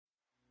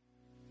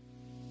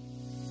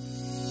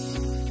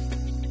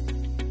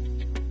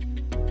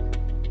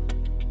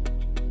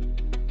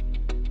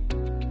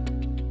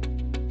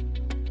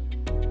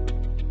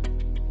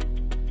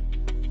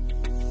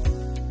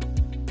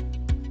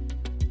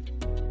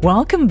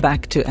Welcome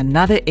back to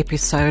another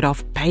episode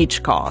of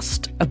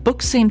Pagecast, a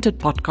book-centered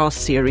podcast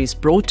series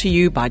brought to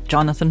you by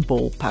Jonathan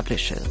Ball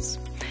Publishers.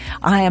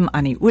 I am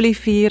Annie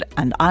Olivier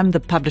and I'm the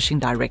Publishing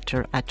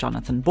Director at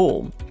Jonathan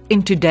Ball.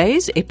 In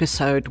today's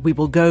episode, we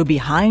will go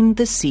behind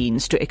the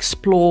scenes to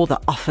explore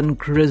the often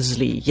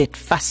grisly yet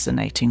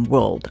fascinating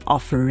world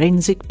of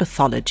forensic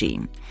pathology.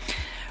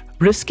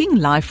 Risking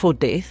Life or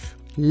Death,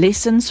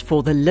 Lessons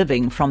for the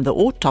Living from the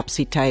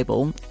Autopsy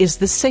Table is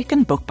the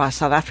second book by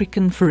South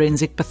African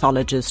forensic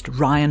pathologist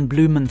Ryan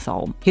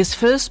Blumenthal. His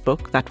first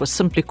book, that was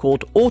simply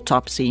called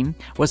Autopsy,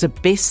 was a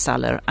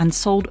bestseller and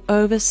sold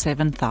over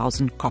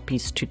 7,000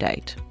 copies to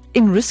date.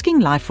 In Risking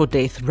Life or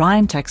Death,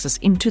 Ryan takes us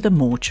into the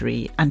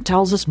mortuary and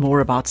tells us more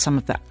about some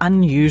of the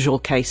unusual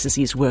cases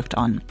he's worked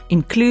on,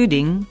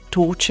 including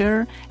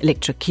torture,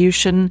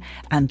 electrocution,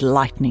 and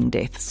lightning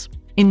deaths.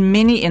 In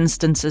many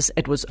instances,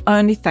 it was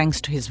only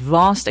thanks to his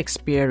vast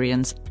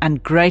experience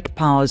and great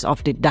powers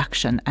of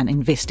deduction and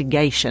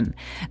investigation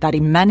that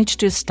he managed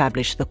to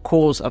establish the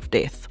cause of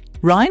death.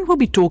 Ryan will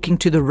be talking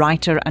to the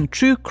writer and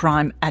true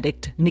crime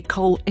addict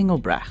Nicole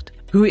Engelbrecht,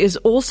 who is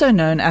also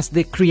known as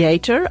the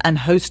creator and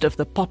host of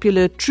the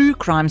popular True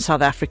Crime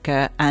South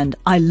Africa and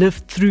I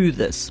Lived Through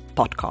This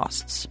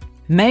podcasts.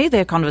 May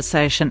their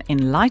conversation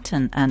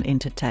enlighten and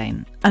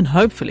entertain, and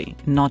hopefully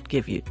not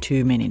give you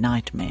too many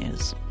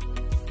nightmares.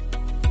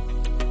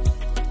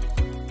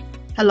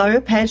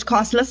 Hello,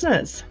 Pagecast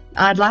listeners.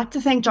 I'd like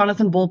to thank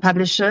Jonathan Ball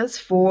Publishers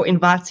for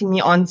inviting me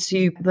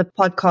onto the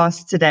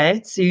podcast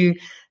today to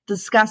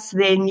discuss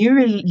their new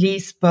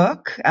release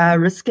book,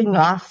 Risking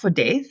Life for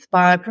Death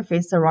by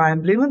Professor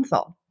Ryan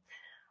Blumenthal.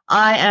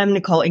 I am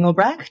Nicole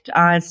Engelbrecht.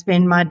 I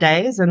spend my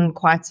days and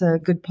quite a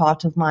good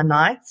part of my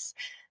nights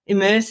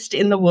immersed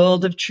in the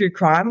world of true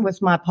crime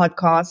with my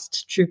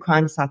podcast, True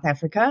Crime South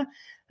Africa,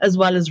 as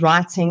well as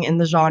writing in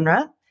the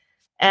genre.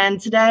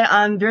 And today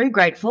I'm very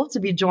grateful to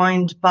be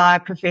joined by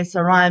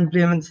Professor Ryan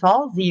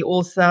Blumenthal, the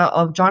author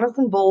of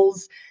Jonathan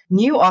Ball's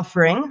new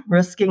offering,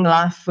 Risking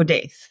Life for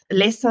Death,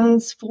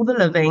 Lessons for the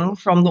Living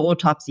from the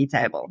Autopsy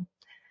Table.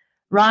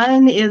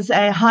 Ryan is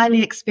a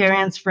highly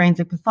experienced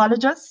forensic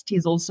pathologist.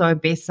 He's also a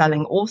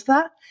best-selling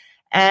author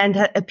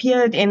and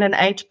appeared in an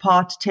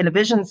 8-part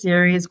television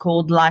series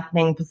called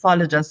Lightning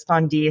Pathologist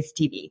on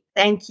DStv.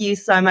 Thank you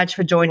so much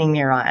for joining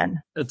me,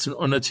 Ryan. It's an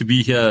honor to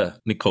be here,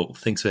 Nicole.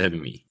 Thanks for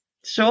having me.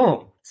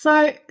 Sure.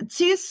 So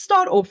to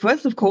start off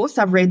with, of course,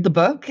 I've read the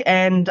book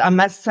and I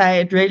must say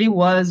it really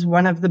was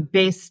one of the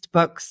best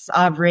books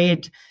I've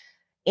read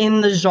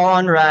in the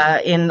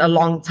genre in a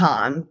long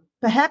time,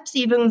 perhaps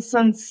even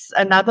since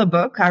another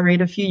book I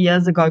read a few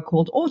years ago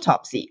called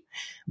Autopsy,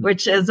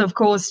 which is, of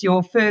course,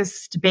 your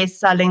first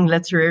best-selling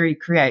literary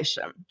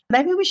creation.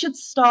 Maybe we should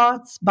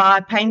start by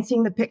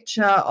painting the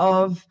picture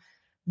of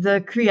the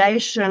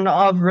creation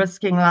of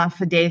Risking Life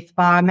for Death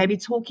by maybe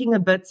talking a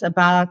bit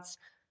about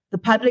the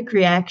public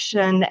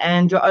reaction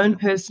and your own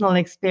personal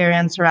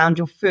experience around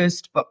your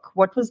first book.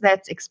 What was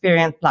that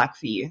experience like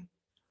for you?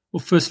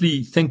 Well,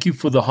 firstly, thank you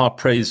for the high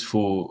praise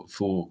for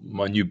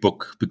my new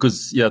book,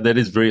 because, that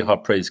is very high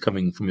praise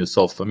coming from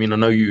yourself. I mean, I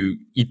know you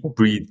eat,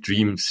 breathe,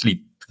 dream,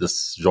 sleep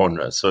this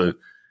genre, so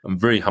I'm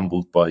very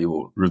humbled by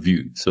your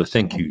review. So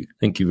thank you.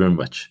 Thank you very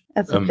much.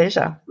 It's a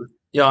pleasure.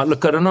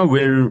 Look, I don't know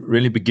where to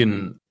really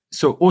begin.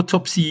 So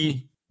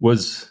Autopsy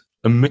was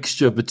a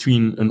mixture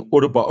between an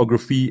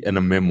autobiography and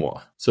a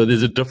memoir. So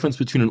there's a difference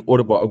between an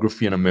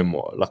autobiography and a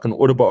memoir. Like an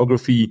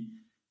autobiography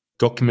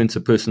documents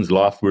a person's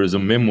life, whereas a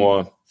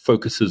memoir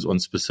focuses on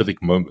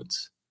specific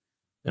moments.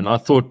 And I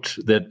thought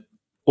that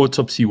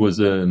Autopsy was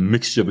a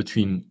mixture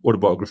between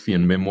autobiography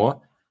and memoir.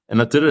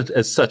 And I did it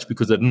as such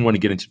because I didn't want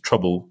to get into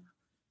trouble.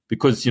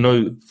 Because,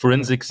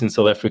 forensics in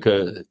South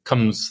Africa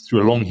comes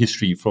through a long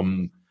history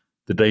from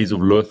the days of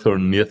Locard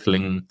and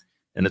Neethling,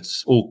 and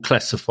it's all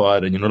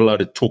classified, and you're not allowed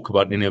to talk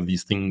about any of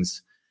these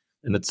things,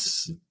 and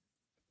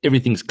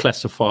everything's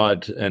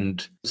classified.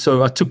 And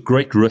so I took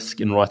great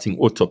risk in writing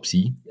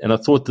Autopsy, and I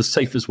thought the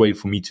safest way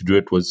for me to do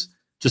it was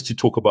just to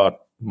talk about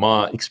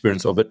my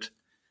experience of it,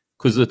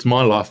 because it's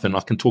my life and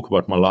I can talk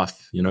about my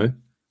life,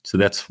 So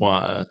that's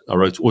why I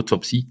wrote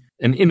Autopsy.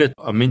 And in it,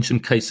 I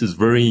mentioned cases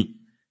very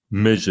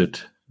measured,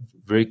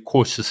 very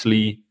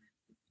cautiously.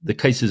 The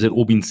cases had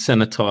all been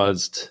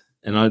sanitized.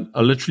 And I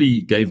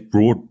literally gave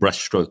broad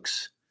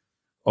brushstrokes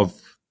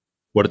of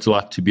what it's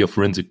like to be a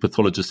forensic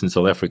pathologist in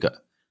South Africa.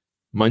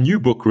 My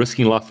new book,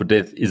 Risking Life for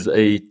Death, is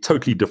a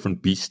totally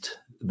different beast.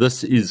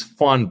 This is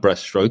fine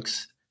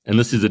brushstrokes, and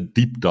this is a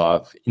deep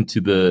dive into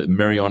the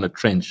Mariana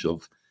Trench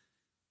of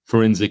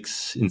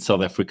forensics in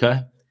South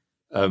Africa.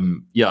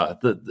 And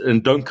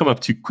don't come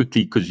up too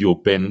quickly because you'll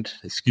bend.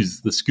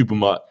 Excuse the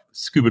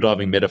scuba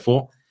diving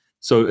metaphor.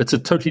 So it's a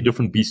totally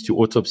different beast to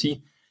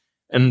Autopsy.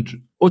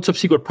 And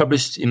Autopsy got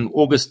published in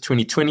August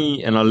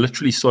 2020, and I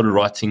literally started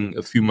writing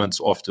a few months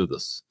after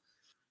this.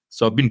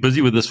 So I've been busy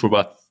with this for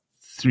about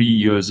 3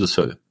 years or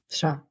so.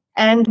 Sure.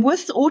 And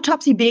with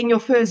Autopsy being your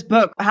first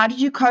book, how did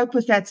you cope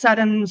with that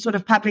sudden sort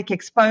of public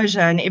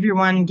exposure and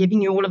everyone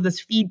giving you all of this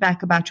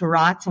feedback about your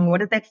writing? What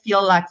did that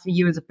feel like for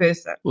you as a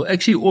person? Well,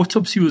 actually,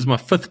 Autopsy was my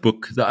fifth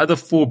book. The other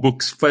four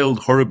books failed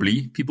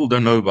horribly. People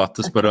don't know about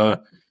this, but I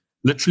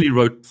literally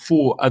wrote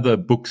four other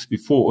books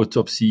before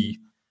Autopsy,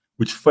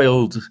 which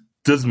failed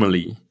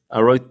dismally.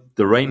 I wrote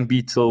The Rain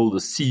Beetle, The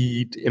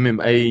Seed,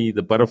 MMA,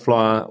 The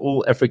Butterfly,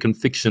 all African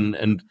fiction.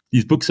 And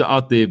these books are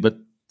out there, but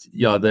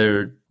yeah,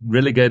 they're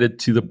relegated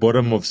to the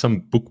bottom of some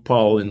book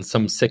pile in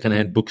some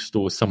secondhand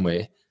bookstore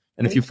somewhere.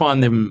 And if you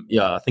find them,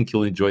 yeah, I think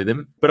you'll enjoy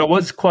them. But I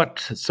was quite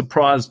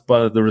surprised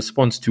by the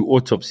response to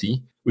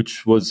Autopsy,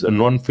 which was a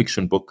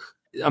non-fiction book.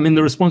 I mean,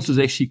 the response was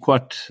actually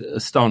quite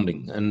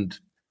astounding. And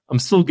I'm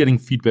still getting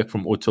feedback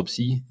from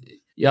Autopsy.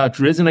 Yeah, it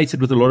resonated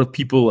with a lot of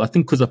people, I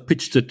think because I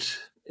pitched it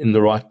in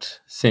the right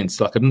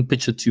sense. Like I didn't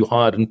pitch it too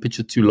high, I didn't pitch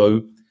it too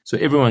low. So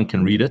everyone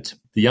can read it.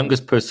 The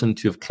youngest person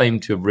to have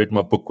claimed to have read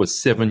my book was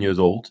 7 years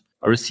old.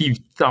 I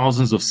received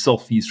thousands of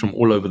selfies from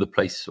all over the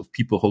place of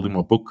people holding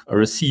my book. I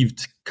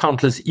received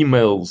countless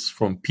emails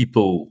from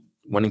people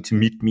wanting to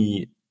meet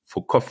me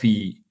for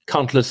coffee,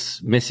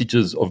 countless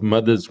messages of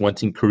mothers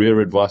wanting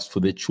career advice for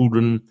their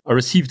children. I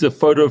received a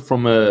photo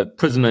from a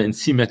prisoner in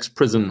CMAX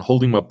prison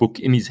holding my book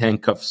in his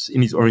handcuffs,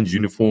 in his orange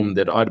uniform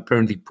that I'd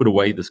apparently put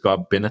away, this guy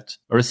Bennett.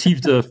 I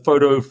received a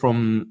photo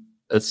from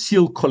a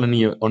seal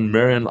colony on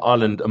Marion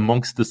Island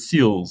amongst the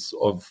seals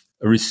of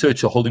a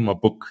researcher holding my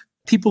book.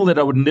 People that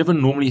I would never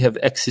normally have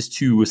access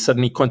to were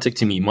suddenly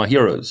contacting me. My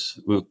heroes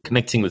were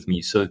connecting with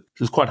me. So it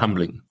was quite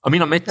humbling. I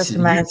mean, I met you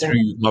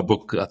through my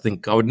book, I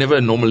think. I would never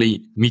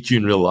normally meet you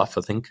in real life,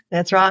 I think.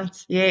 That's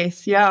right.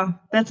 Yes. Yeah.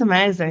 That's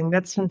amazing.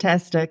 That's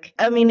fantastic.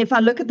 I mean, if I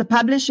look at the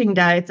publishing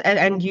dates,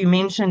 and you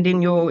mentioned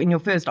in your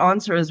first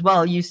answer as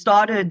well, you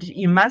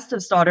must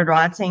have started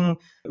writing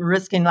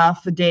Risking Life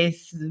for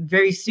Death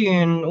very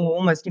soon or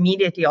almost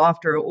immediately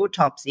after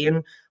Autopsy.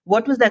 And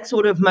what was that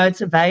sort of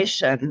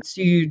motivation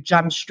to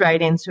jump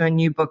straight into a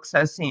new book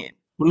so soon?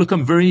 Well, look,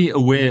 I'm very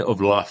aware of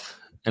life.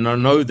 And I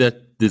know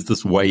that there's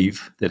this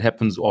wave that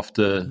happens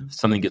after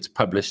something gets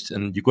published.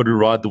 And you've got to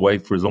ride the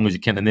wave for as long as you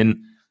can. And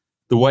then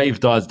the wave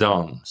dies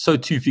down. So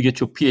too, if you get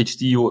your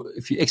PhD or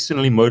if you're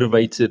externally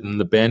motivated and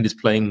the band is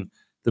playing,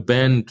 the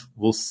band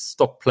will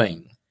stop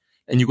playing.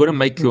 And you've got to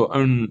make your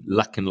own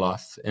luck in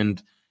life.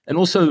 And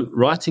also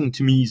writing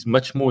to me is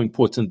much more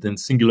important than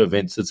singular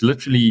events. It's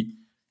literally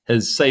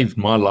has saved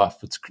my life.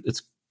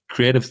 It's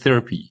creative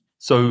therapy.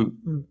 So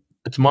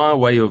it's my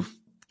way of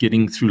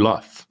getting through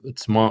life.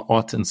 It's my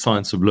art and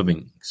science of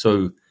living.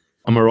 So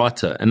I'm a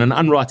writer, and an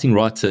unwriting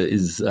writer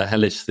is a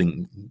hellish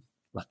thing.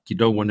 Like you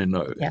don't want to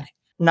know. Yeah.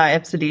 No,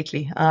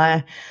 absolutely.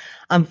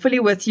 I'm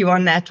fully with you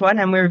on that one,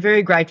 and we're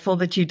very grateful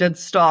that you did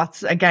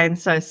start again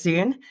so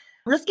soon.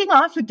 Risking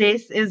Life for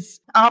Death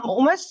I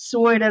almost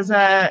saw it as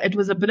it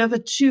was a bit of a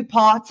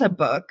two-parter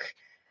book.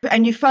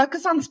 And you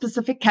focus on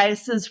specific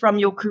cases from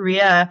your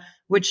career,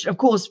 which of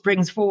course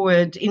brings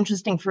forward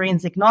interesting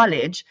forensic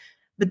knowledge.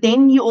 But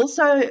then you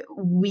also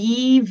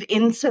weave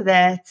into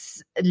that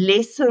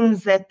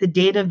lessons that the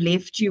dead have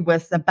left you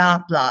with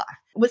about life.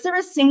 Was there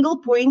a single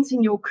point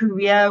in your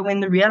career when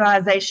the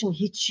realization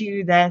hit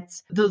you that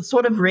the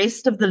sort of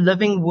rest of the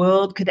living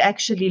world could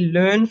actually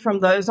learn from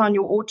those on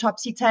your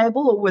autopsy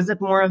table? Or was it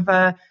more of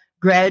a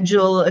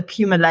gradual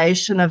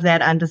accumulation of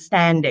that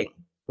understanding?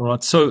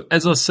 Right. So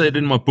as I said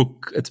in my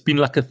book, it's been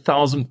like a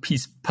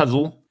 1,000-piece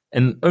puzzle.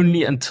 And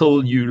only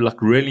until you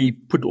like really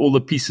put all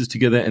the pieces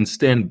together and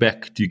stand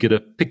back do you get a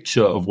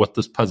picture of what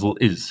this puzzle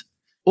is.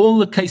 All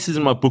the cases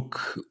in my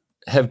book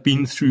have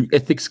been through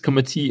ethics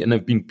committee and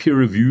have been peer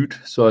reviewed.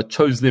 So I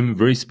chose them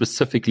very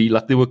specifically.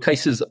 Like there were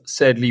cases,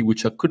 sadly,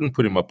 which I couldn't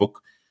put in my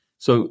book.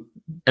 So,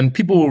 and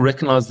people will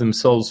recognize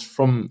themselves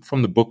from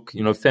the book.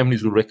 You know,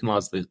 families will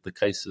recognize the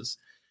cases.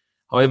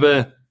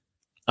 However,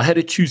 I had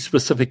to choose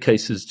specific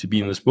cases to be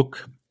in this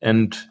book.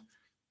 And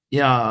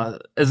yeah,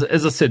 as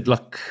I said,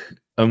 like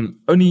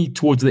only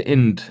towards the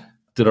end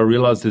did I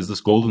realize there's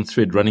this golden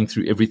thread running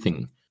through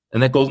everything.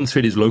 And that golden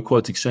thread is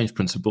Locard's exchange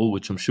principle,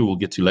 which I'm sure we'll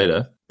get to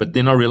later. But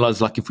then I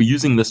realized like if we're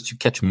using this to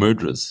catch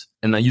murderers,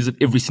 and I use it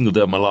every single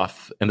day of my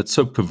life, and it's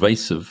so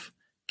pervasive,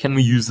 can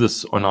we use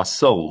this on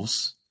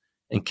ourselves?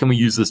 And can we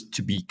use this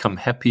to become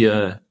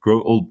happier,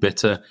 grow old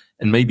better,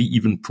 and maybe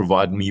even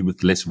provide me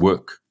with less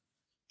work?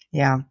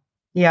 Yeah,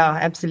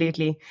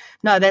 absolutely.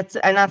 No,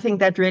 and I think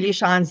that really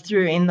shines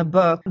through in the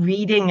book.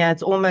 Reading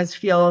it almost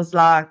feels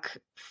like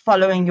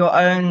following your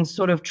own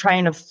sort of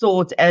train of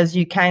thought as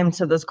you came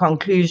to this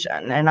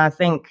conclusion. And I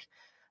think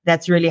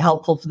that's really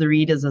helpful for the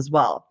readers as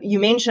well. You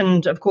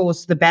mentioned, of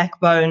course, the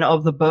backbone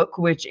of the book,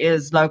 which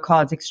is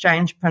Locard's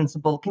exchange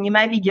principle. Can you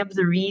maybe give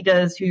the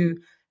readers who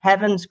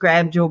haven't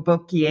grabbed your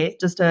book yet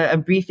just a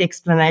brief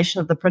explanation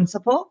of the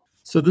principle?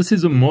 So this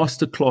is a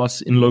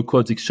masterclass in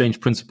Locard's exchange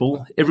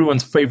principle.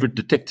 Everyone's favorite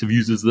detective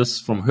uses this,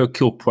 from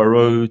Hercule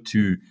Poirot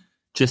to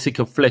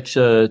Jessica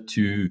Fletcher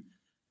to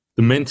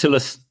The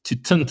Mentalist to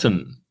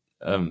Tintin.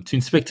 to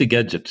Inspector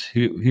Gadget,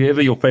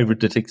 whoever your favorite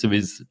detective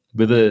is,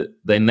 whether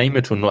they name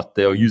it or not,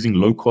 they are using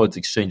Locard's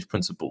exchange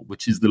principle,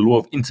 which is the law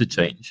of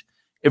interchange.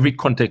 Every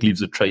contact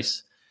leaves a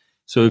trace.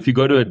 So if you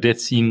go to a death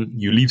scene,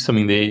 you leave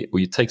something there or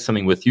you take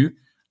something with you,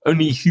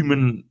 only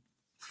human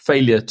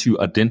failure to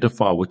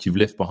identify what you've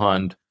left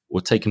behind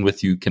or taken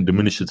with you can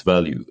diminish its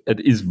value. It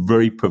is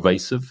very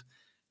pervasive.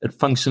 It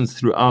functions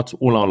throughout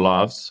all our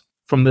lives,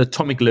 from the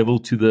atomic level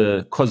to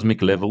the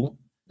cosmic level.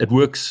 It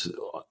works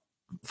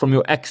from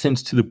your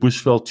accents to the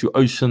bushveld, to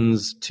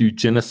oceans, to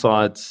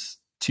genocides,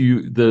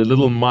 to the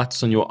little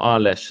mites on your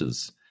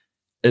eyelashes.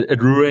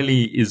 It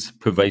really is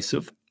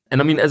pervasive. And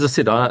I mean, as I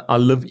said, I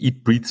live,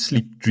 eat, breathe,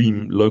 sleep,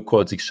 dream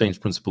Locard's exchange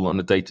principle on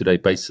a day-to-day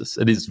basis.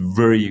 It is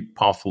very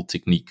powerful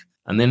technique.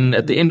 And then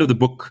at the end of the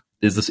book,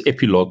 there's this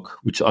epilogue,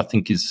 which I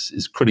think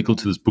is critical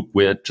to this book,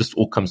 where it just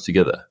all comes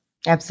together.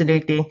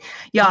 Absolutely.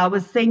 Yeah, I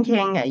was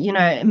thinking,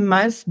 in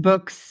most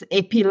books,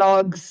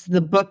 epilogues, the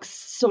book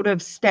sort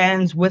of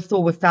stands with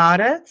or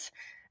without it,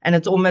 and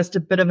it's almost a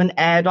bit of an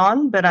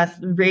add-on. But I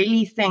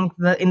really think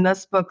that in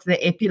this book,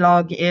 the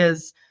epilogue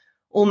is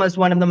almost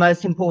one of the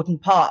most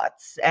important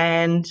parts.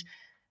 And,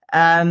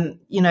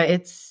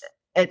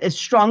 it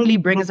strongly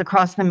brings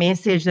across the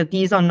message that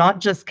these are not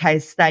just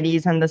case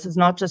studies, and this is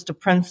not just a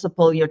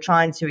principle you're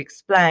trying to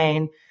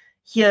explain.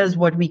 Here's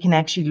what we can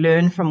actually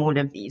learn from all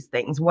of these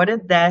things. What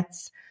did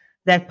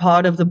that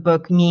part of the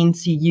book mean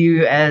to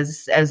you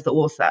as the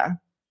author?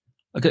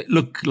 Okay,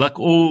 look, like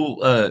all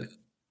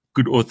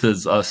good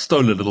authors, I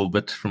stole a little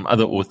bit from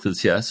other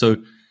authors here. So,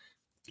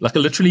 like, I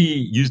literally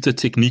used a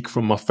technique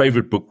from my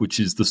favorite book, which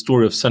is The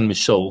Story of Saint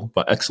Michel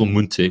by Axel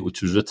Munthe,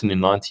 which was written in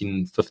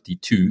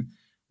 1952,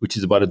 which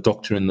is about a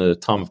doctor in the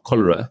time of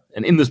cholera.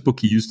 And in this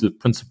book, he used a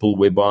principle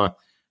whereby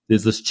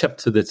there's this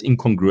chapter that's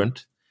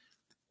incongruent,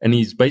 and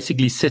he's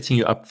basically setting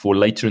you up for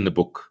later in the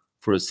book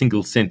for a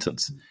single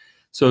sentence.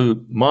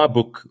 So my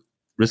book,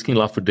 Risking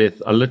Life or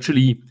Death, I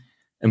literally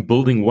am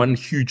building one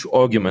huge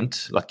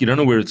argument. Like, you don't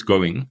know where it's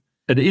going.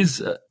 It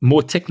is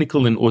more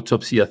technical than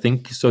Autopsy, I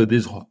think. So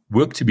there's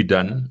work to be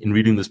done in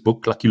reading this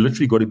book. Like, you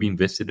literally got to be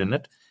invested in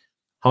it.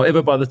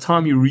 However, by the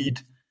time you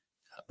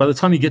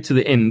get to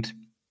the end,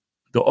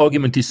 the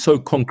argument is so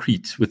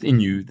concrete within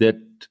you that,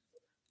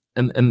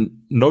 and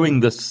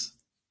knowing this,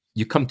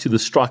 you come to the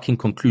striking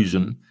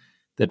conclusion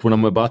that what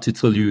I'm about to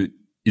tell you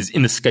is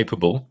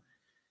inescapable.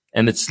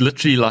 And it's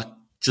literally like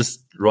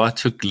just right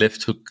hook,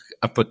 left hook,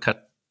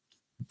 uppercut,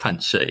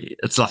 punch.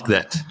 It's like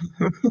that.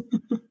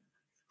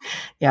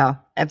 Yeah,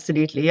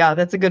 absolutely. Yeah,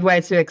 that's a good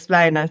way to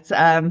explain it.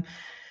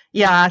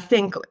 I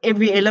think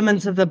every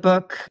element of the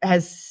book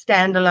has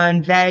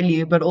standalone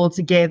value, but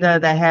altogether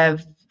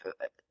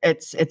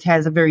it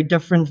has a very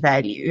different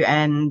value,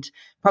 and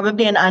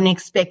probably an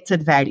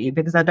unexpected value,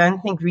 because I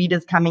don't think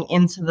readers coming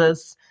into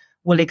this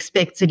will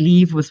expect to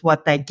leave with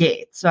what they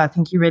get. So I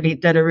think you really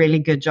did a really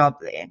good job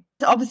there.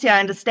 So obviously, I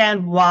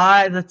understand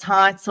why the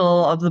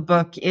title of the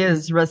book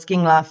is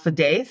Risking Life for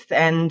Death.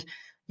 And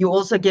you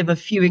also give a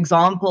few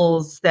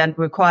examples that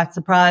were quite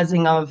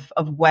surprising of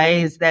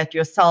ways that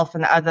yourself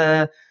and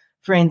other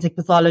forensic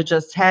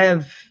pathologists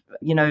have,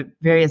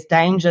 various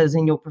dangers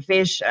in your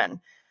profession.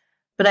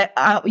 But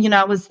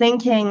I was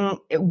thinking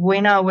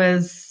when I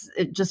was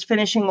just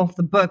finishing off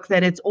the book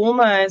that it's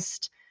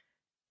almost,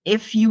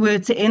 if you were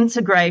to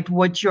integrate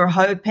what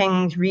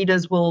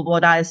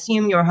I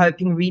assume you're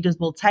hoping readers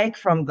will take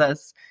from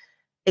this,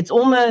 it's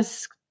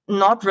almost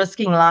not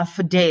risking life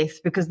for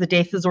death because the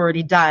death is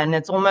already done.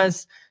 It's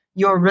almost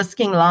you're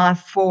risking life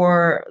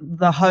for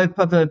the hope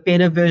of a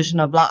better version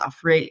of life,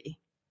 really.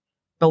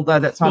 Although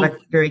that's not a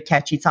very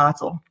catchy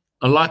title.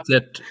 I like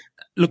that.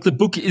 Look, the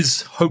book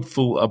is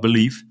hopeful, I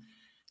believe.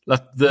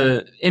 Like,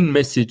 the end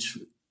message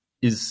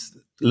is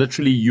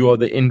literally you are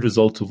the end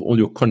result of all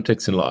your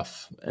contacts in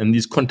life. And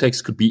these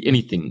contacts could be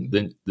anything.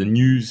 The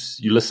news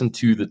you listen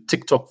to, the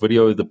TikTok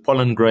video, the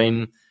pollen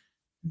grain,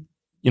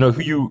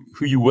 who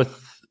you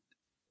with,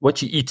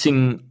 what you're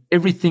eating,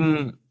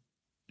 everything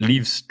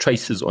leaves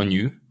traces on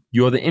you.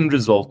 You are the end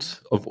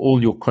result of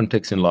all your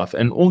contacts in life.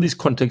 And all these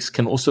contacts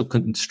can also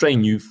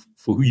constrain you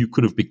for who you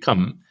could have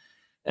become.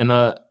 And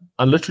I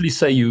literally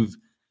say you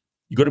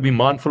got to be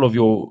mindful of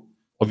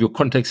your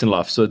contacts in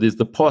life. So there's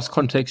the past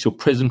context, your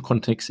present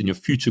context, and your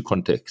future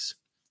context.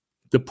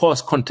 The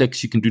past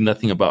context you can do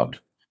nothing about.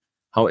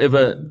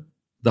 However,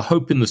 the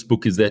hope in this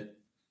book is that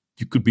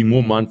you could be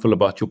more mindful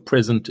about your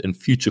present and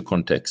future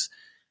context.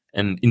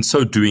 And in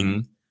so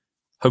doing,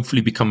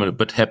 hopefully become a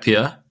bit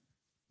happier,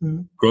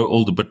 grow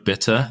old a bit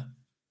better,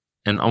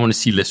 and I want to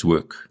see less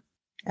work.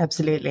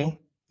 Absolutely.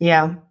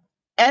 Yeah.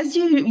 As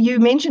you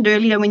mentioned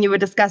earlier when you were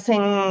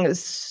discussing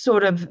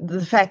sort of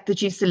the fact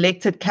that you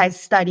selected case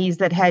studies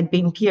that had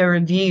been peer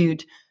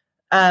reviewed,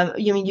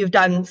 you've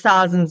done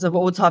thousands of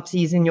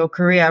autopsies in your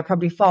career,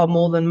 probably far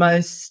more than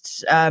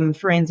most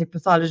forensic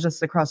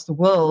pathologists across the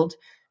world.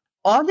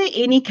 Are there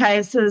any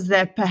cases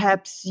that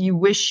perhaps you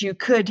wish you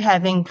could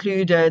have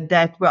included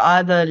that were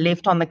either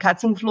left on the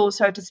cutting floor,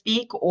 so to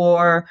speak,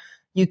 or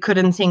you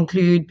couldn't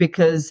include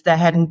because they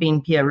hadn't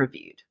been peer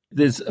reviewed?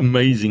 There's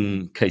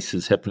amazing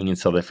cases happening in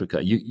South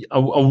Africa. I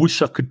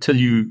wish I could tell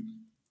you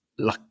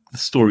like the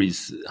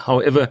stories.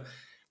 However,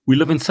 we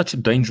live in such a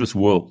dangerous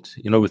world,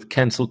 with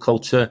cancel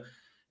culture.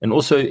 And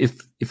also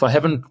if I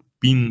haven't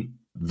been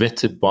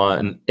vetted by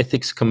an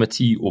ethics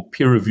committee or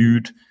peer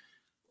reviewed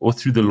or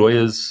through the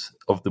lawyers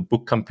of the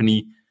book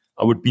company,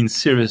 I would be in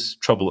serious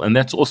trouble. And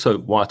that's also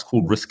why it's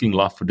called risking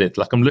life for death.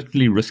 Like I'm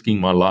literally risking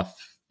my life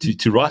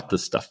to write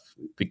this stuff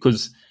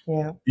because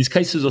these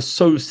cases are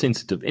so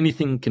sensitive.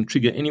 Anything can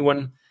trigger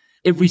anyone.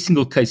 Every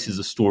single case is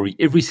a story.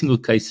 Every single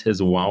case has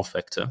a wow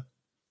factor.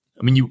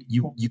 I mean,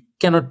 you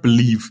cannot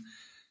believe,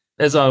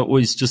 as I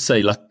always just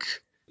say, like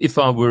if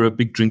I were a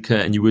big drinker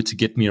and you were to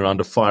get me around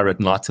a fire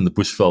at night in the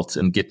bushveld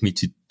and get me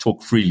to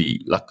talk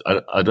freely, like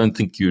I don't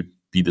think you'd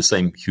be the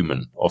same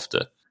human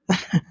after.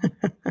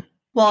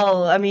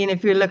 Well, I mean,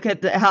 if you look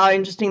at how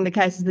interesting the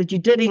cases that you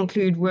did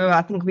include were,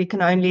 I think we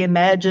can only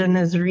imagine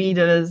as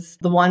readers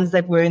the ones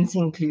that weren't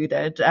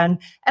included. And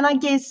I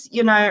guess,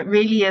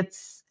 really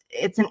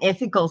it's an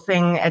ethical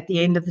thing at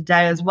the end of the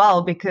day as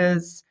well,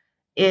 because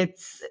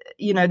it's,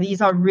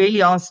 these are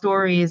really our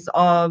stories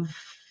of,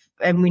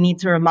 and we need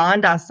to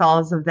remind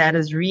ourselves of that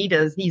as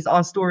readers, these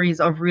are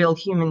stories of real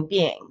human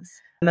beings.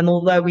 And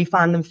although we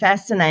find them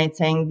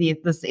fascinating,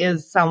 this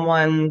is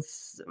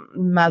someone's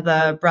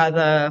mother,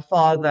 brother,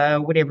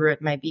 father, whatever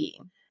it may be.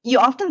 You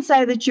often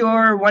say that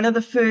you're one of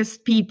the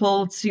first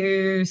people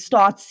to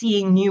start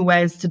seeing new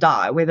ways to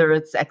die, whether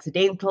it's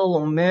accidental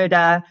or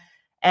murder.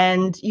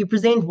 And you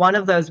present one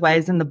of those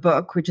ways in the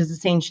book, which is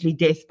essentially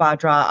death by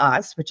dry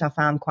ice, which I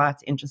found quite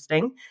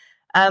interesting.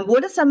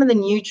 What are some of the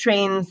new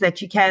trends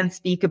that you can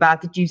speak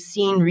about that you've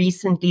seen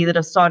recently that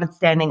have started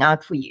standing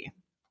out for you?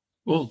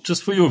 Well,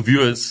 just for your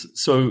viewers,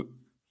 so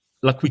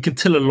like we can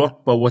tell a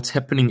lot by what's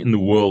happening in the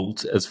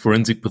world as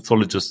forensic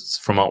pathologists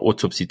from our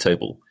autopsy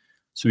table.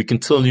 So we can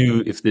tell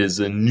you if there's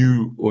a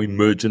new or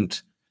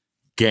emergent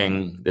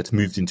gang that's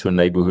moved into a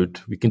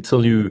neighborhood. We can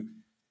tell you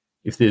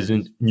if there's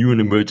a new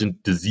and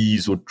emergent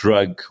disease or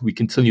drug. We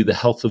can tell you the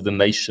health of the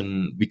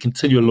nation. We can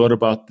tell you a lot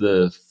about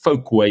the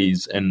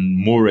folkways and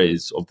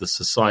mores of the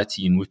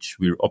society in which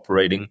we're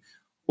operating.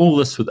 All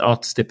this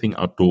without stepping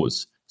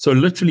outdoors. So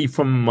literally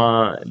from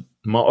my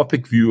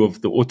myopic view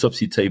of the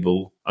autopsy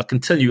table, I can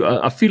tell you,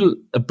 I feel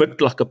a bit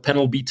like a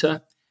panel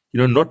beater,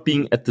 not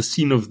being at the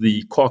scene of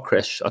the car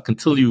crash. I can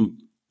tell you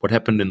what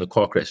happened in the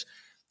car crash.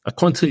 I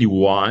can't tell you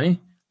why.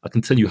 I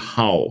can tell you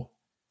how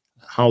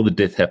the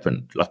death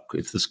happened, like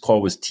if this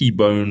car was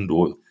T-boned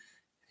or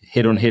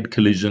head-on-head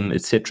collision,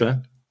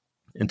 etc.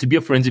 And to be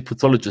a forensic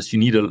pathologist, you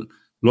need a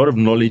lot of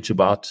knowledge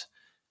about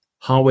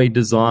highway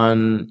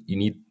design, you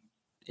need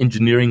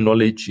engineering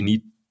knowledge, you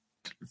need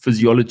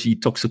physiology,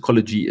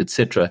 toxicology,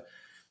 etc.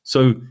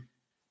 So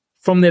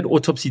from that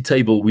autopsy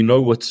table, we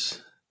know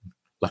what's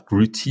like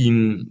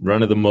routine,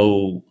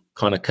 run-of-the-mill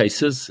kind of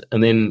cases.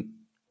 And then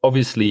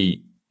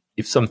obviously,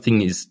 if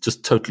something is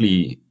just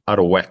totally out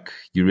of whack,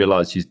 you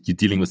realize you're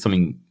dealing with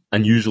something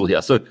unusual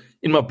here. So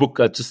in my book,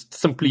 I just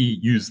simply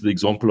use the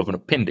example of an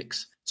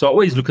appendix. So I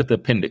always look at the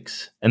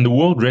appendix. And the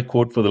world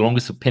record for the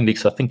longest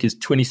appendix, I think, is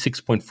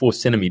 26.4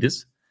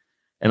 centimeters.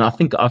 And I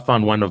think I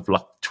found one of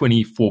like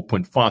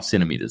 24.5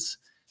 centimeters.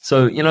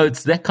 So,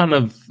 it's that kind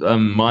of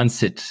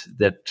mindset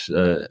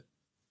that,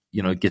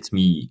 gets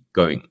me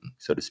going,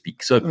 so to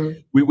speak. So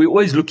we're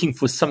always looking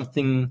for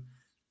something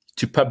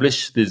to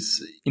publish.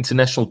 There's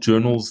international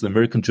journals, the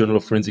American Journal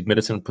of Forensic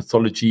Medicine and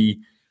Pathology,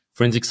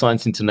 Forensic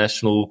Science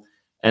International.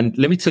 And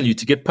let me tell you,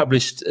 to get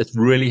published, it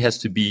really has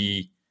to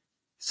be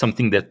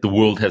something that the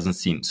world hasn't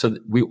seen. So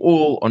we're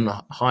all on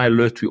high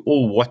alert. We're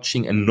all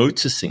watching and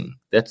noticing.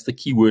 That's the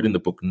key word in the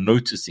book,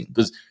 noticing.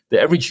 Because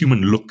the average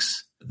human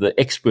looks, the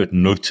expert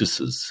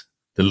notices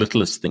the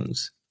littlest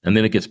things. And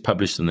then it gets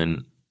published and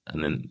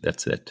then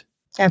that's it.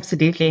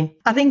 Absolutely.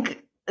 I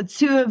think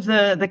two of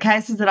the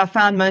cases that I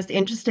found most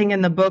interesting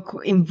in the book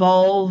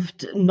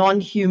involved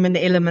non-human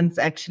elements,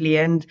 actually.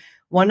 And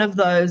one of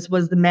those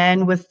was the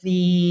man with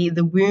the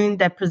wound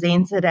that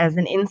presented as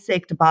an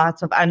insect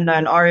bite of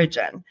unknown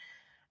origin.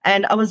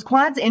 And I was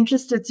quite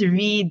interested to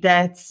read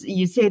that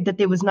you said that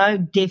there was no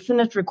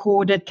definite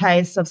recorded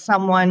case of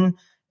someone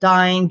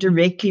dying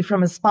directly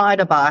from a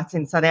spider bite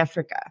in South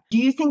Africa. Do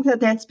you think that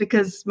that's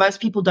because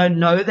most people don't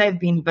know they've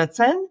been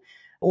bitten?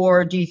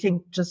 Or do you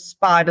think just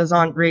spiders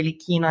aren't really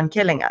keen on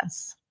killing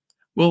us?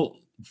 Well,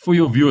 for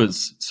your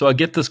viewers, so I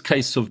get this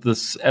case of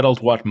this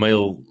adult white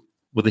male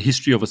with a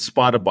history of a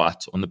spider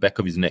bite on the back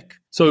of his neck.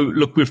 So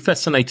look, we're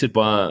fascinated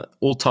by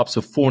all types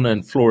of fauna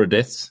and flora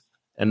deaths,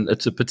 and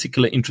it's a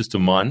particular interest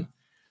of mine.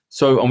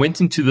 So I went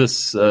into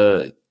this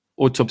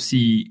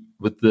autopsy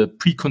with the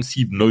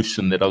preconceived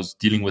notion that I was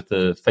dealing with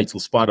a fatal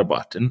spider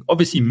bite. And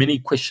obviously many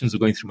questions are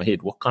going through my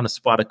head. What kind of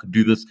spider could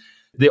do this?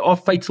 There are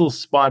fatal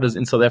spiders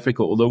in South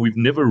Africa, although we've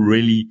never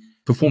really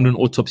performed an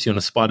autopsy on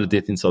a spider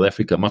death in South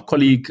Africa. My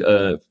colleague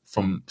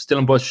from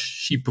Stellenbosch,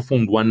 she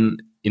performed one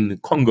in the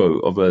Congo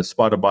of a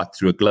spider bite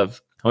through a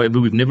glove. However,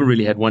 we've never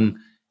really had one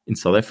in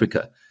South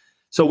Africa.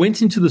 So I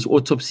went into this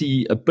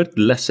autopsy a bit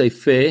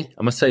laissez-faire,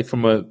 I must say,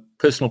 from a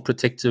personal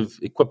protective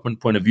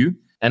equipment point of view.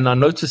 And I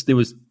noticed there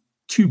was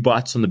 2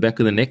 bites on the back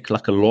of the neck,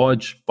 like a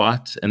large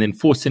bite, and then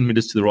 4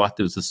 centimeters to the right,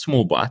 there was a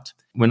small bite.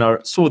 When I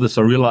saw this,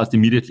 I realized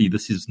immediately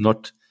this is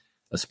not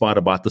a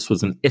spider bite. This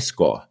was an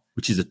escar,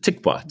 which is a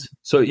tick bite.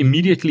 So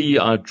immediately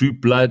I drew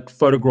blood,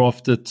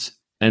 photographed it,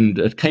 and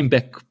it came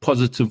back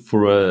positive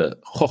for a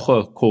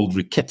chocha called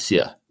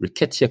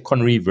Rickettsia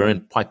connery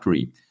variant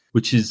pikeri,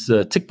 which is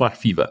tick bite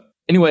fever.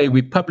 Anyway,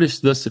 we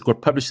published this. It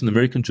got published in the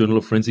American Journal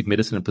of Forensic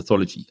Medicine and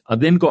Pathology. I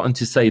then got on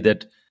to say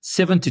that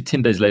 7 to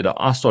 10 days later,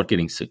 I started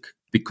getting sick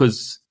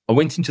because I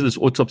went into this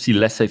autopsy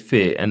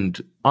laissez-faire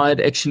and I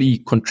had actually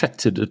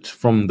contracted it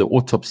from the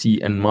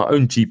autopsy, and my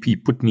own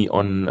GP put me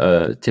on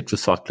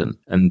tetracycline,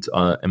 and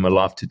I am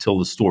alive to tell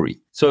the story.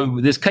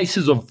 So there's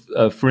cases of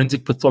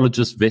forensic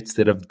pathologist vets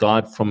that have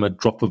died from a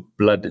drop of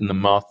blood in the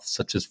mouth,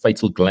 such as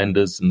fatal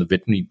glanders in the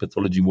veterinary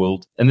pathology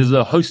world. And there's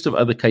a host of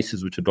other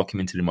cases which are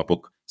documented in my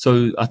book.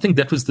 So I think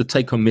that was the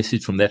take-home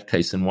message from that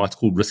case and why it's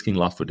called Risking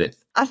Life or Death.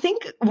 I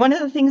think one of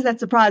the things that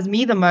surprised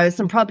me the most,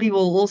 and probably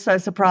will also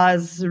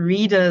surprise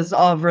readers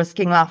of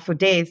Risking Life or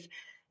Death,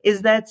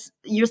 is that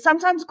you're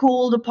sometimes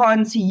called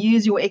upon to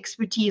use your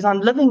expertise on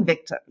living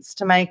victims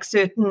to make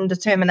certain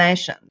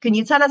determinations. Can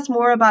you tell us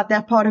more about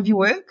that part of your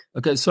work?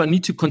 Okay, so I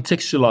need to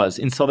contextualize.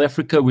 In South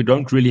Africa, we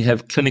don't really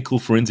have clinical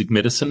forensic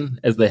medicine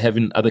as they have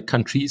in other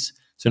countries.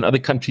 So in other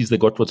countries, they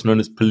got what's known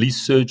as police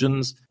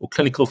surgeons or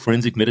clinical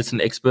forensic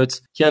medicine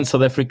experts. Here in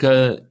South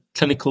Africa,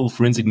 clinical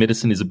forensic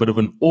medicine is a bit of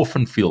an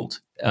orphan field,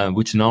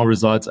 which now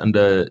resides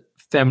under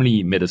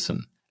family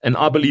medicine. And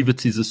I believe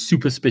it is a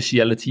super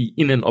speciality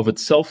in and of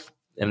itself,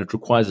 and it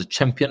requires a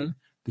champion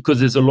because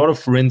there's a lot of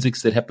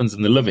forensics that happens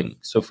in the living.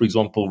 So, for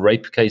example,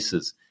 rape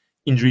cases,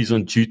 injuries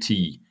on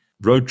duty,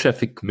 road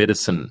traffic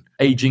medicine,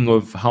 aging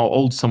of how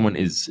old someone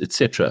is,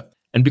 etc.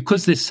 And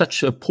because there's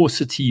such a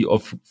paucity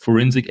of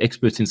forensic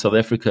experts in South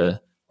Africa,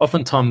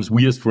 oftentimes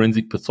we as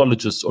forensic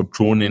pathologists are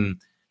drawn in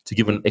to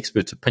give an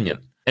expert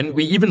opinion. And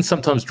we even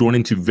sometimes drawn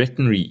into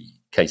veterinary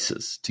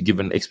cases to give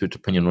an expert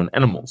opinion on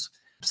animals.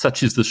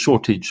 Such is the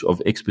shortage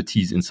of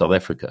expertise in South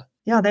Africa.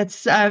 Yeah, I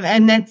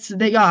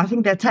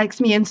think that takes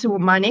me into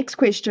my next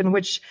question,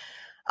 which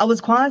I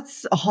was quite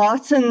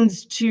heartened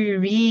to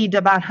read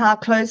about how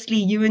closely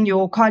you and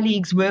your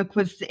colleagues work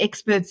with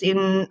experts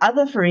in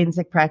other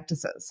forensic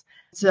practices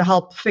to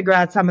help figure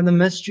out some of the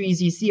mysteries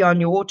you see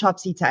on your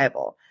autopsy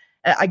table.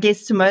 I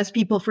guess to most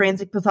people,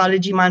 forensic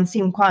pathology might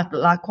seem quite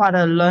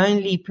a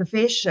lonely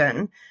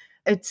profession.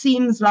 It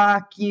seems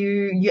like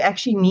you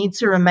actually need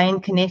to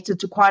remain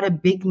connected to quite a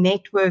big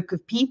network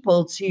of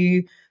people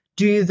to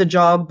do the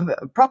job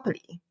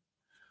properly.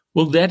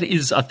 Well, that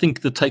is, I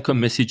think, the take-home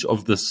message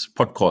of this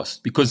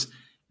podcast, because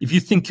if you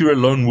think you're a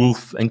lone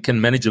wolf and can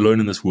manage alone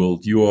in this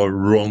world, you are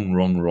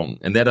wrong.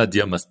 And that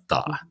idea must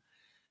die.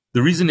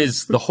 The reason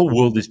is the whole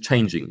world is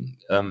changing.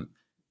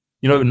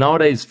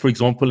 Nowadays, for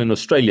example, in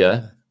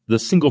Australia, the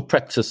single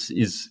practice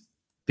is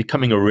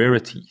becoming a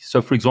rarity.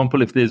 So, for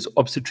example, if there's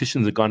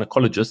obstetricians and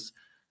gynecologists,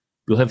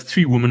 you'll have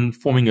 3 women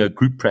forming a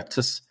group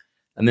practice,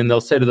 and then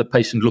they'll say to the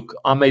patient, look,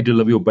 I may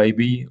deliver your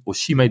baby, or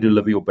she may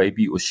deliver your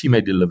baby, or she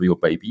may deliver your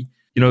baby.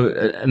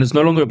 And it's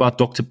no longer about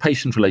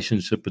doctor-patient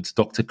relationship, it's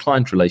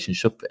doctor-client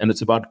relationship, and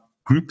it's about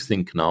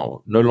groupthink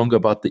now, no longer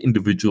about the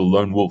individual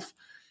lone wolf.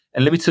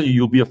 And let me tell you,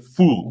 you'll be a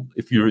fool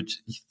if you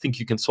think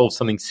you can solve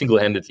something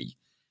single-handedly.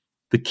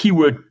 The key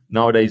word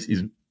nowadays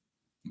is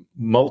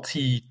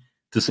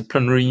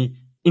multidisciplinary,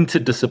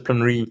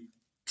 interdisciplinary,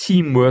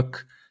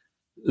 teamwork.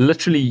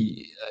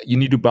 Literally, you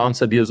need to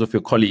bounce ideas off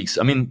your colleagues.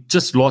 I mean,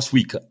 just last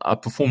week, I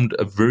performed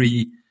a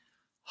very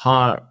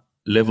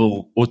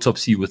high-level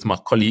autopsy with my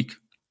colleague,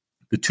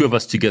 the 2 of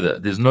us together.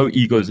 There's no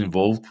egos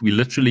involved. We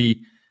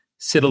literally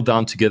settled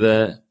down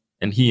together,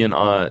 and he and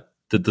I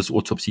did this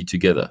autopsy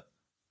together.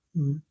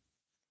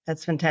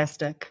 That's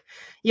fantastic.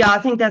 Yeah, I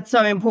think that's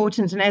so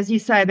important. And as you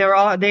say, there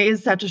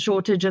is such a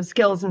shortage of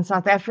skills in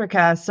South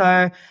Africa.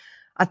 So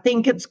I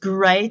think it's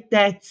great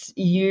that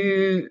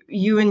you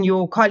and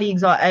your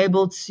colleagues are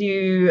able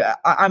to,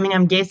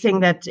 I'm guessing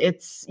that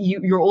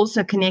you're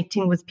also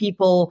connecting with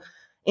people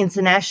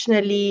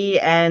internationally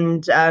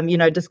and,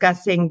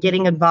 discussing,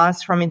 getting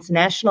advice from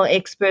international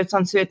experts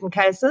on certain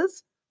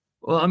cases.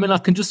 Well, I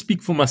can just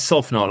speak for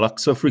myself now.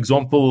 So for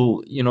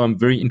example, I'm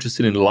very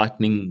interested in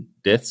lightning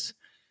deaths.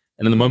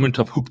 And in the moment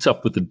I've hooked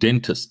up with the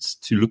dentists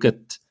to look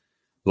at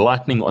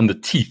lightning on the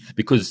teeth,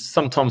 because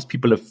sometimes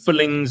people have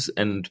fillings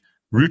and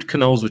root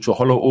canals, which are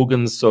hollow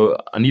organs. So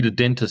I need a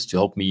dentist to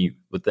help me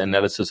with the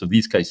analysis of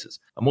these cases.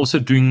 I'm also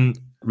doing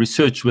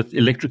research with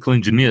electrical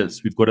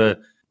engineers. We've got a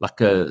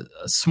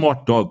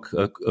smart dog,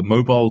 a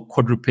mobile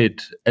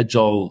quadruped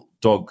agile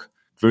dog,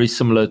 very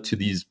similar to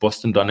these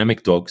Boston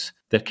Dynamic dogs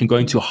that can go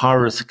into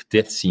high-risk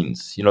death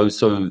scenes.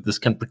 So this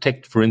can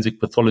protect forensic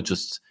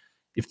pathologists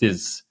if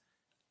there's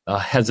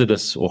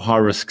hazardous or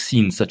high-risk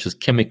scenes such as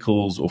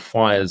chemicals or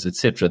fires,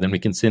 etc. Then we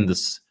can send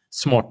this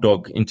smart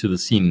dog into the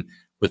scene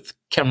with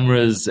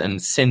cameras and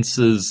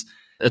sensors.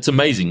 It's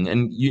amazing.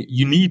 And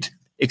you need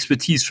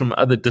expertise from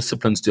other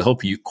disciplines to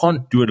help you. You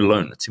can't do it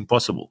alone. It's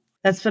impossible.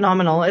 That's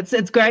phenomenal.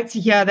 It's great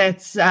to hear that,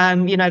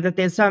 that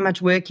there's so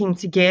much working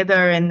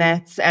together in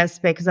that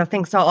aspect, because I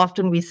think so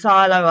often we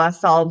silo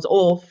ourselves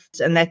off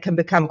and that can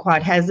become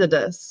quite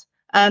hazardous.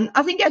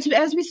 I think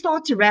as we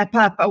start to wrap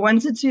up, I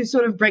wanted to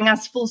sort of bring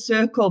us full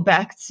circle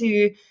back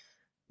to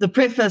the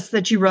preface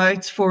that you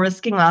wrote for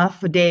Risking Life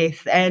for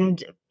Death.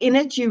 And in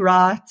it you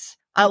write,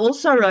 I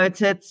also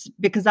wrote it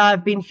because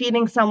I've been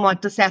feeling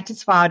somewhat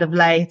dissatisfied of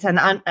late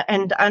and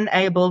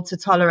unable to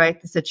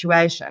tolerate the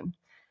situation.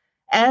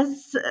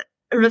 As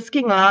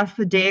Risking Life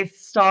for Death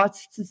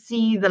starts to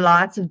see the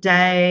light of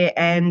day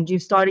and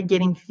you've started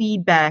getting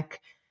feedback,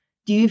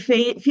 do you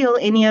feel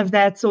any of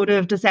that sort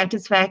of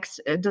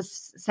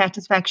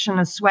dissatisfaction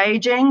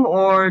assuaging,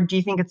 or do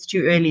you think it's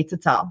too early to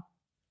tell?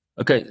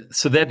 Okay,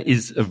 so that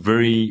is a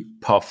very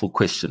powerful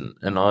question,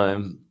 and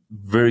I'm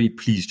very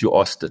pleased you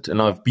asked it.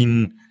 And I've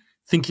been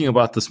thinking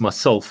about this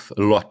myself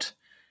a lot.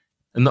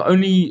 And the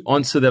only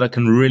answer that I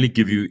can really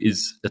give you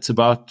is it's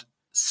about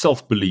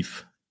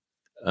self-belief.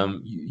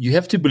 You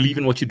have to believe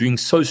in what you're doing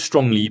so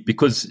strongly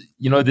because,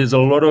 there's a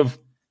lot of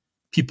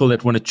people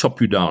that want to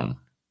chop you down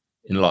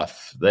in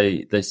life.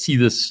 They see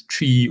this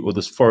tree or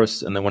this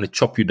forest and they want to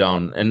chop you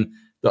down. And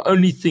the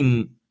only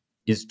thing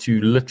is to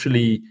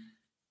literally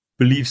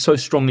believe so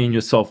strongly in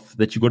yourself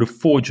that you've got to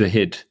forge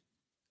ahead,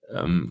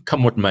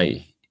 come what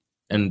may.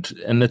 And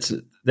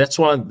that's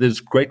why there's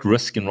great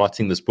risk in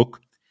writing this book.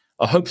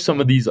 I hope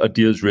some of these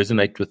ideas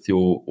resonate with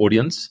your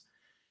audience.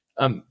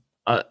 I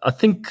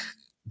think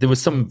there were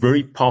some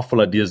very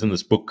powerful ideas in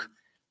this book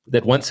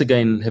that once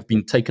again have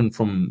been taken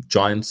from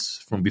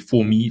giants from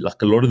before me.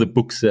 Like a lot of the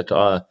books that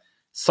are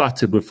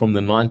cited were from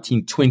the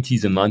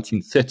 1920s and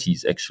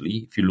 1930s,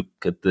 actually, if you look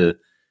at the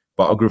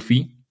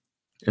biography.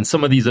 And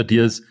some of these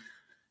ideas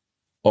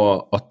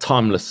are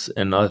timeless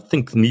and I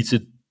think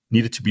needed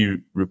to be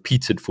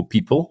repeated for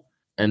people.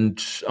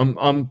 And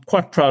I'm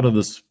quite proud of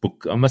this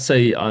book. I must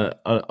say, I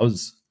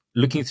was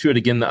looking through it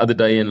again the other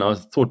day and I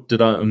thought,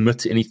 did I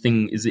omit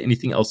anything? Is there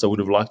anything else I would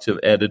have liked to have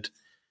added?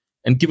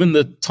 And given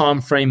the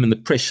time frame and the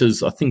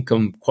pressures, I think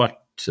I'm quite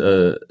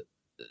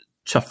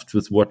chuffed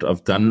with what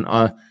I've done.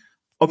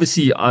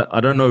 Obviously,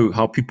 I don't know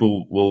how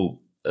people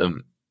will,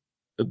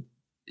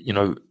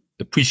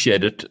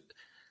 appreciate it.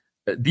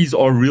 These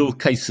are real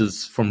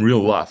cases from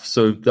real life.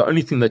 So the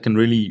only thing that can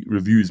really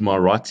review is my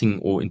writing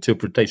or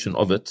interpretation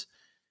of it.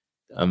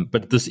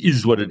 But this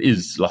is what it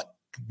is. Like,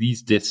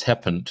 these deaths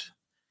happened.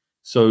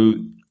 So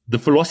the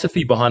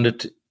philosophy behind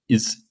it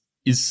is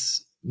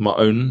my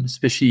own,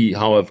 especially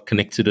how I've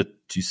connected it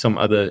to some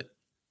other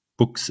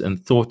books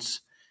and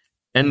thoughts.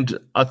 And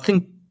I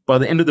think by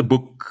the end of the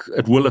book,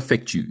 it will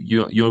affect you.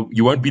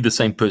 You won't be the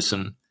same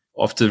person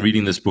after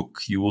reading this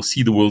book. You will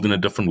see the world in a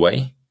different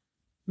way.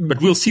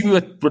 But we'll see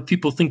what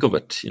people think of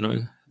it.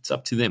 It's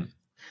up to them.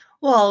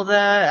 Well,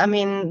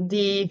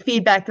 the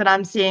feedback that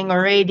I'm seeing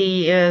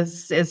already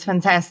is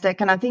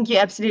fantastic. And I think you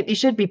absolutely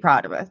should be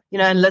proud of it.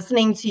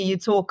 Listening to you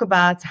talk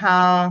about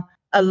how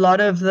a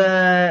lot of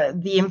the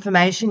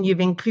information you've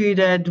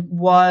included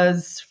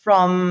was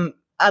from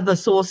other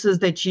sources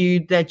that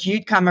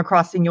you'd come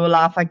across in your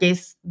life. I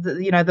guess,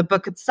 the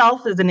book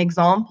itself is an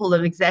example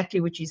of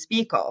exactly what you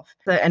speak of.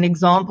 So an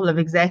example of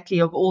exactly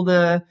of all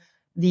the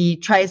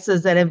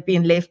traces that have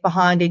been left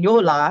behind in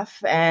your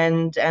life,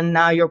 and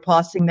now you're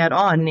passing that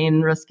on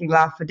in Risking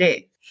Life for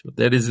Death. Sure,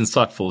 that is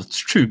insightful. It's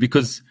true,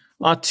 because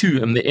I too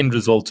am the end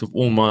result of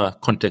all my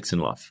contacts in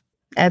life.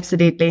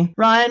 Absolutely.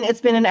 Ryan,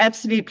 it's been an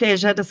absolute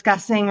pleasure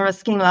discussing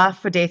Risking Life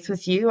for Death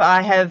with you.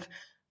 I have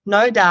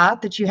no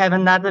doubt that you have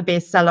another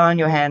bestseller on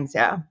your hands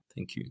here.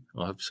 Thank you.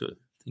 I hope so.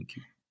 Thank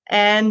you.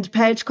 And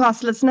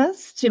Pagecast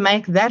listeners, to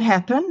make that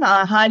happen,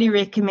 I highly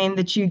recommend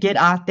that you get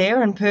out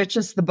there and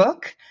purchase the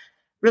book.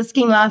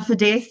 Risking Life for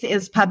Death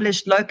is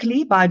published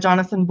locally by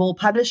Jonathan Ball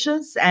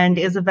Publishers and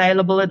is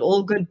available at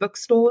all good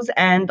bookstores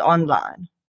and online.